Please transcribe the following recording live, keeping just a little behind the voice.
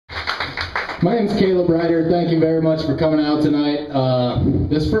My name's Ryder. Thank you very much for coming out tonight.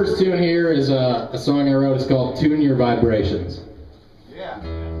 This first tune here is a song I wrote. It's called Tune Your Vibrations. Yeah.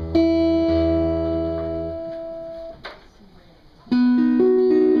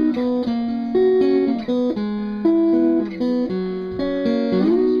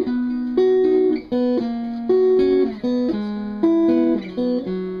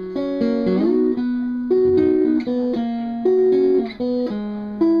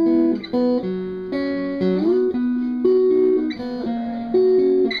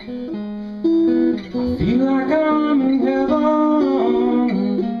 Feel like I'm in heaven.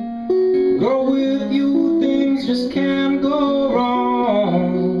 Go with you, things just can't go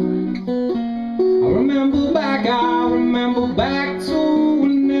wrong. I remember back to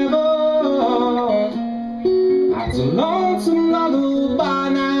whenever I was a lonesome lullaby.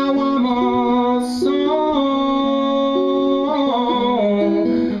 Now I'm a song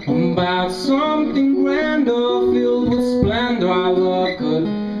about something grander, filled with splendor. Our love could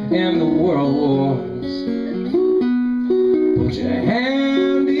end the world wars. Put your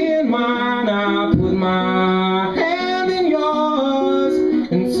hand in mine, I put my hand in yours,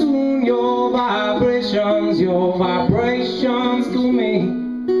 and tune your vibrations to me.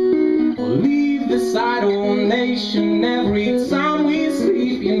 We'll leave this idle nation every time we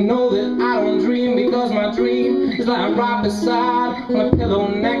sleep. You know that I don't dream, because my dream is lying right beside, on a pillow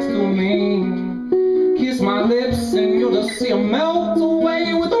next to me. Kiss my lips and you'll just see them melt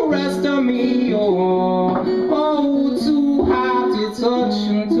away with the rest of me. Oh, too hot to touch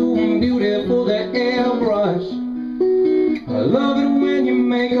and too beautiful to airbrush. I love it when your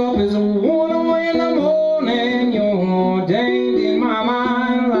makeup is worn away in the morning. You're ordained in my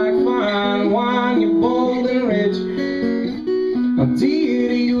mind like fine wine. You're bold and rich. A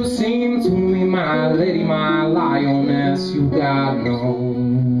deity you seem to me, my lady, my lioness. You got no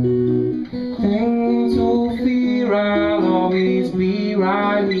thing to fear. I'll always be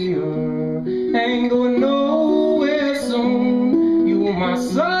right here. Ain't going nowhere soon. You my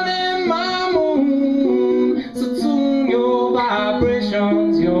sun and my moon. So tune your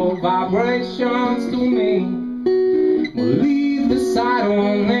vibrations to me. We'll leave this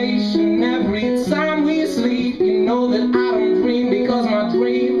idle nation every time we sleep. You know that I don't dream, because my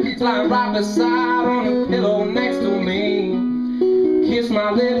dream is lying right beside, on a pillow next to me. Kiss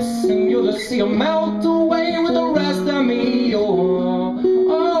my lips and you'll just see them melt away with the rest of me. Oh,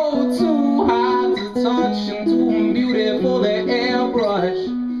 too hot to touch and too beautiful to airbrush.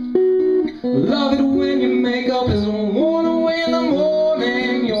 Love it when your makeup is worn away in the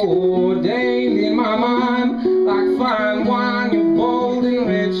morning. You're ordained in my mind like fine wine. You're bold and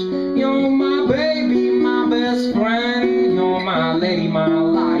rich. You're my baby, my best friend. You're my lady, my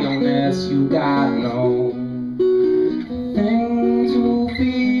lioness. You got no thing to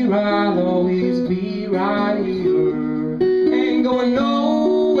fear. I'll always be right here. Ain't going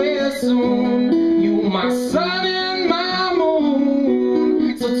nowhere soon. You my sun and my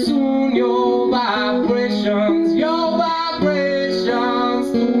moon. So tune your vibrations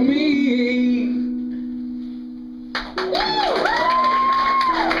to me.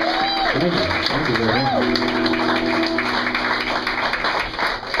 Thank you very much.